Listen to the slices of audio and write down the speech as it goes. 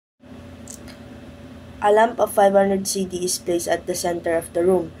A lamp of 500 CD is placed at the center of the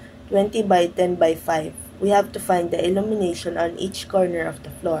room, 20 by 10 by 5. We have to find the illumination on each corner of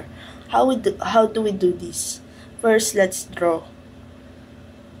the floor. How do we do this? First, let's draw.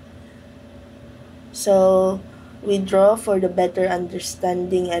 So, we draw for the better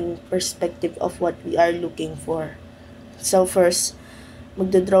understanding and perspective of what we are looking for. So, first,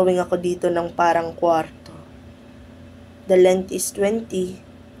 magdodrawing ako dito ng parang kwarto. The length is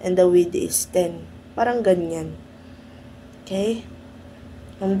 20 and the width is 10. Parang ganyan. Okay?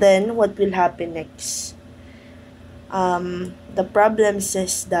 And then, what will happen next? The problem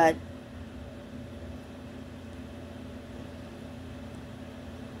says that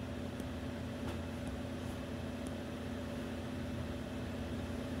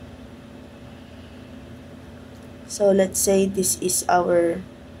so let's say this is our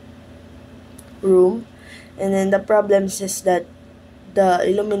room, and then the problem says that the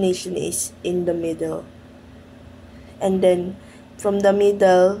illumination is in the middle, and then from the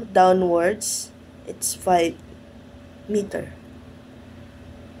middle downwards it's 5 meter.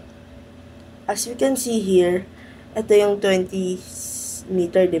 As we can see here, ito yung 20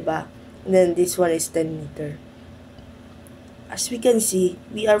 meter, diba? And then this one is 10 meter. As we can see,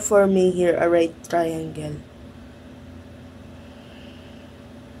 we are forming here a right triangle.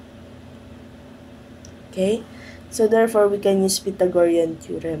 Okay? So therefore, we can use Pythagorean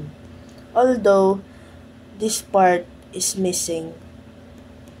theorem. Although, this part is missing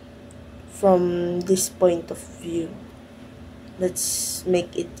from this point of view. Let's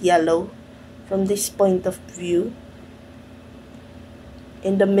make it yellow. From this point of view,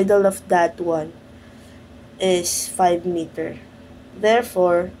 in the middle of that one is 5 meter.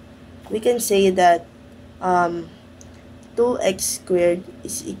 Therefore, we can say that 2x squared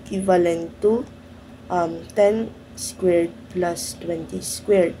is equivalent to 10 squared plus 20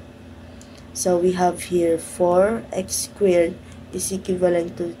 squared. So we have here 4x squared is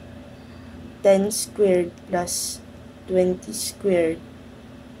equivalent to 10 squared plus 20 squared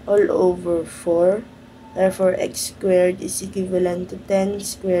all over 4. Therefore, x squared is equivalent to 10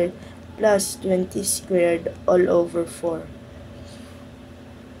 squared plus 20 squared all over 4.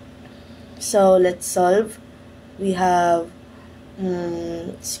 So let's solve. We have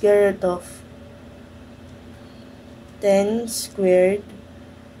square root of 10 squared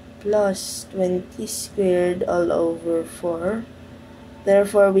plus 20 squared all over 4.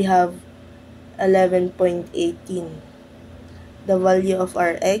 Therefore, we have 11.18. The value of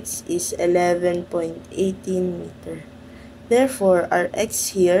our x is 11.18 meter. Therefore, our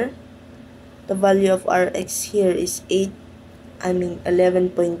x here, the value of our x here is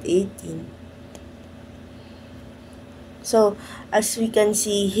 11.18. So, as we can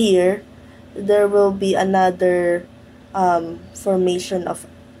see here, there will be another formation of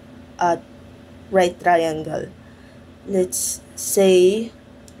a right triangle. Let's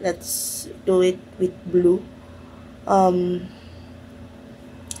do it with blue.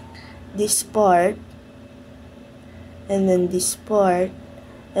 This part, and then this part,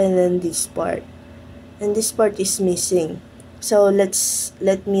 and then this part, and this part is missing. So let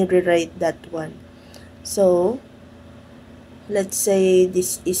me rewrite that one. So let's say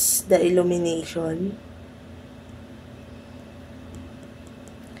this is the illumination,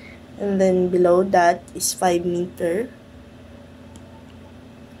 and then below that is 5 meter,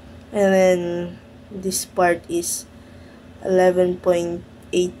 and then this part is 11.18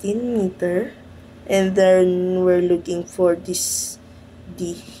 meter, and then we're looking for this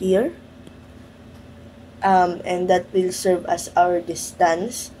D here, and that will serve as our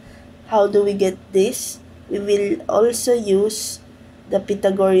distance. How do we get this? We will also use the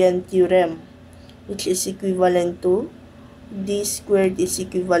Pythagorean theorem, which is equivalent to D squared is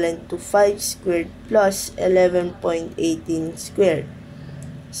equivalent to 5 squared plus 11.18 squared.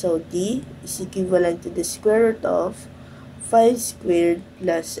 So D is equivalent to the square root of 5 squared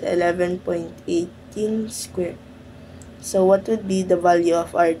plus 11.18 squared. So what would be the value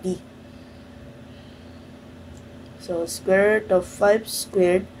of our D? So square root of 5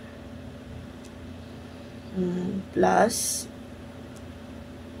 squared plus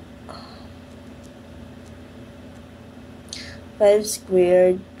 5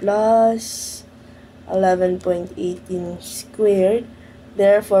 squared plus 11.18 squared.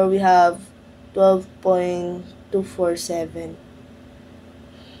 Therefore, we have 12.247.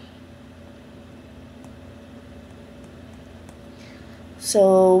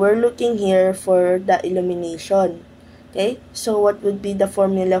 So, we're looking here for the illumination. Okay? So, what would be the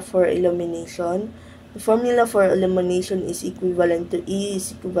formula for illumination? The formula for illumination is equivalent to E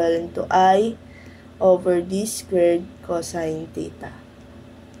is equivalent to I over D squared cosine theta.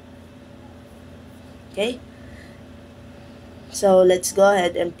 Okay? So let's go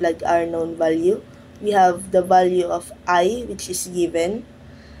ahead and plug our known value. We have the value of I, which is given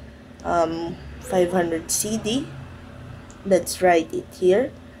 500 CD. Let's write it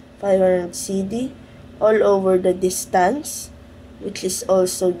here. 500 CD all over the distance, which is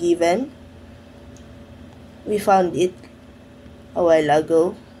also given. We found it a while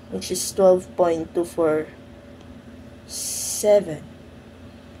ago, which is 12.247.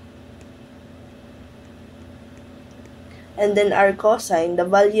 And then our cosine, the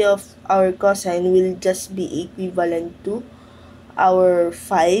value of our cosine will just be equivalent to our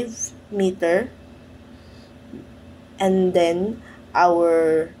 5 meter and then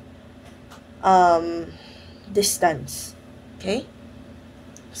our distance. Okay?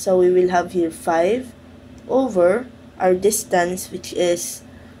 So we will have here 5 over our distance, which is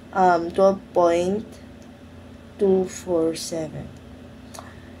 12.247.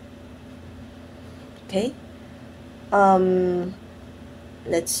 Okay?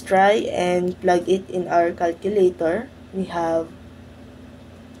 Let's try and plug it in our calculator. We have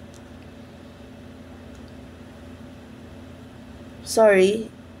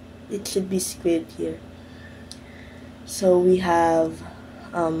it should be squared here. So we have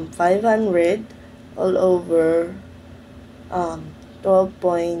 500 all over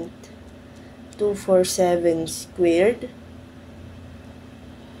 12.247 squared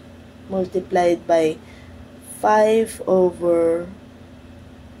multiplied by 5 over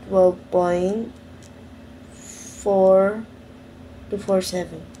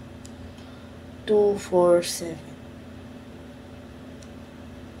 12.4247.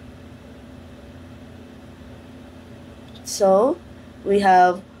 So we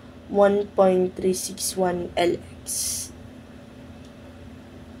have 1.361 LX.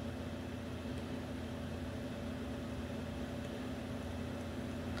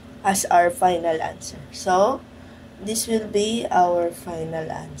 As our final answer. So this will be our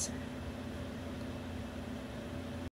final answer.